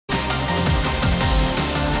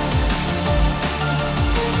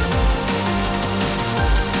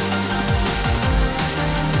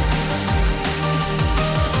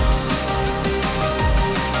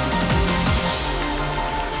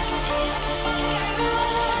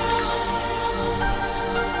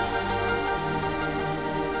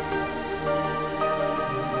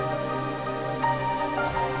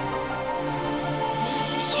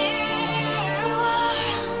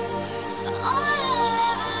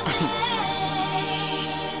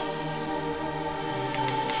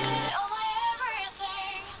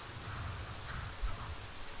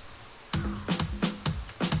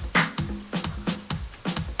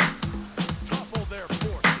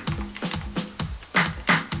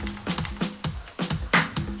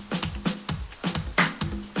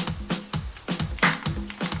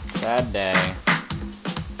Bad day.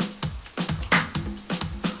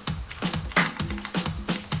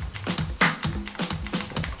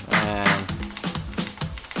 Man.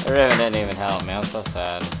 The ribbon didn't even help me, I'm so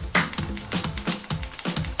sad.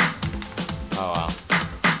 Oh well.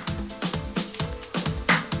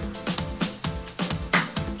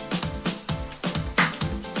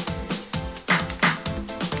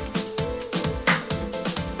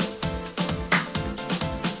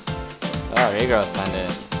 Oh, regrowth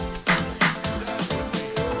pendant.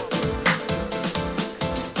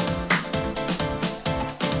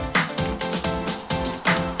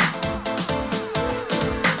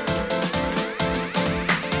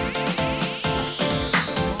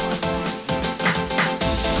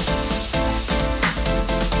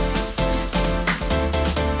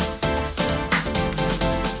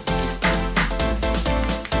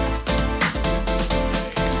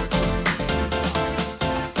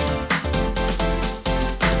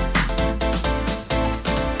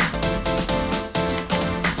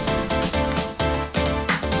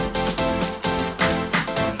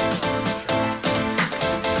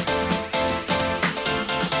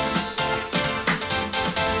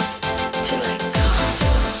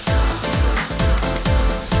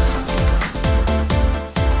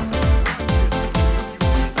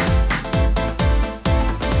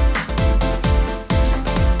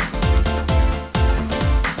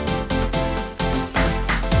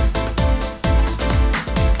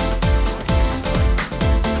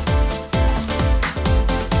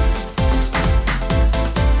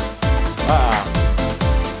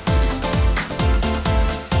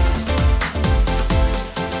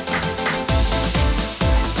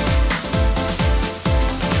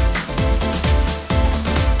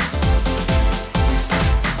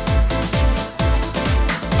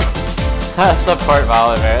 Support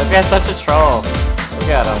Volibear. This guy's such a troll. Look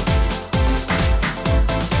at him.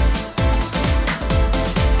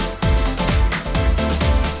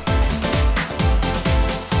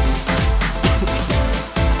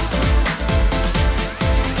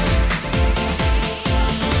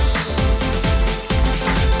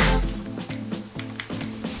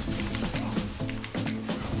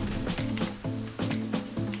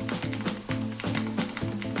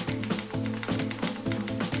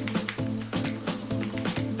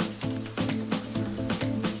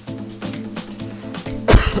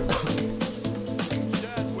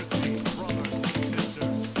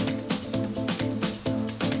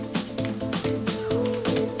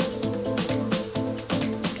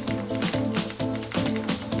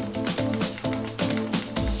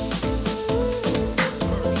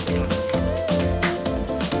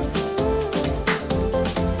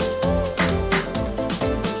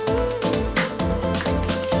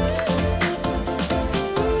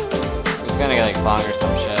 Gonna get like Fong or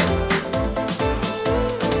some shit.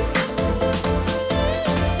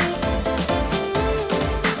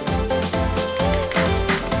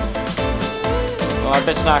 Well, that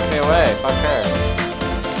bitch knocked me away. Fuck her.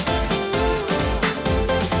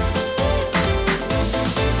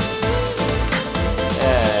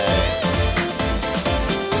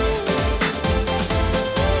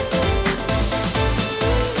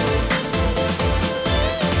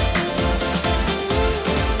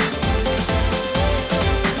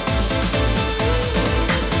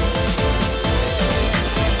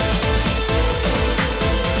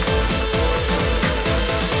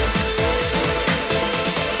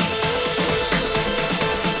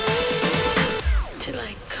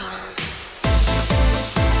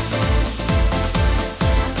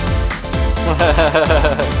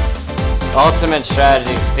 Ultimate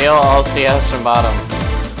strategy, steal all CS from bottom.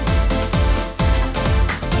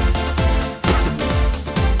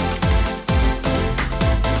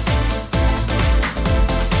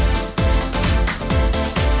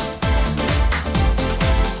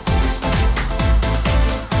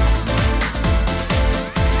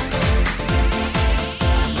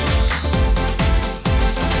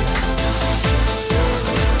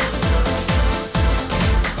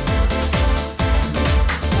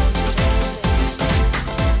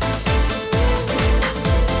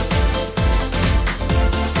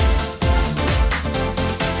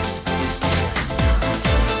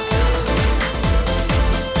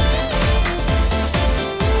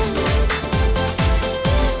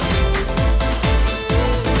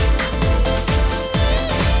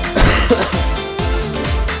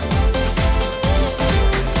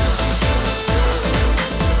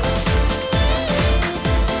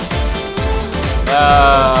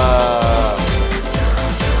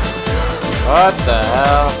 What the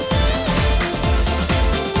hell?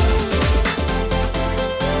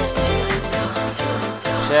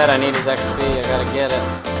 Shit, I need his XP, I gotta get it.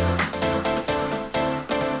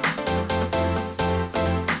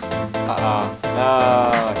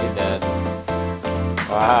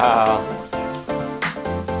 Wow.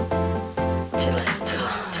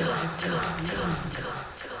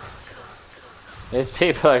 These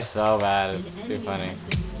people are so bad, it's too funny.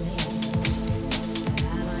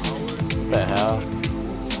 What the hell?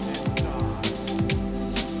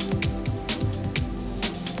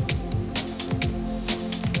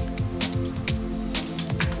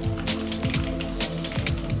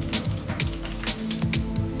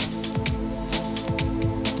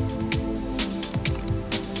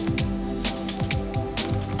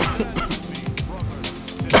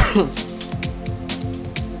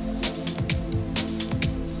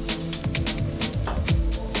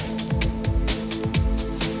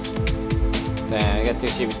 Damn, I got 2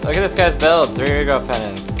 cheap. Look at this guy's build. 3 regrowth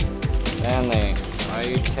pendants. Stanley, why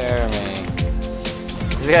you tear me?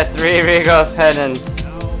 He's got 3 regrowth pendants.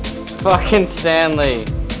 Fucking Stanley.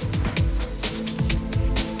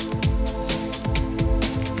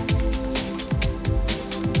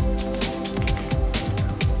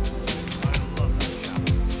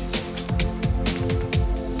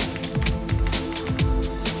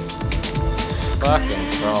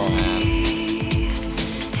 Fucking troll, man.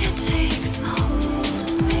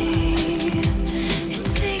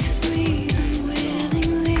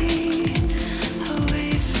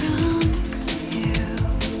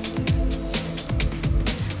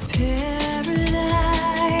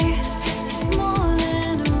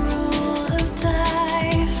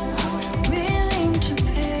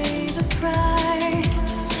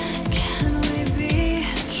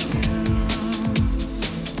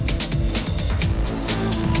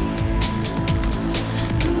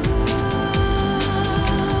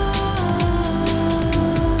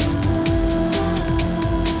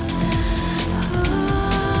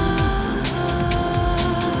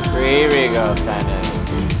 Here we go,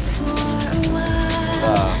 pendants.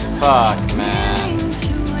 Oh, fuck, man.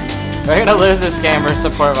 We're gonna lose this game or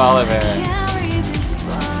support Oliver.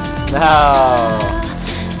 No.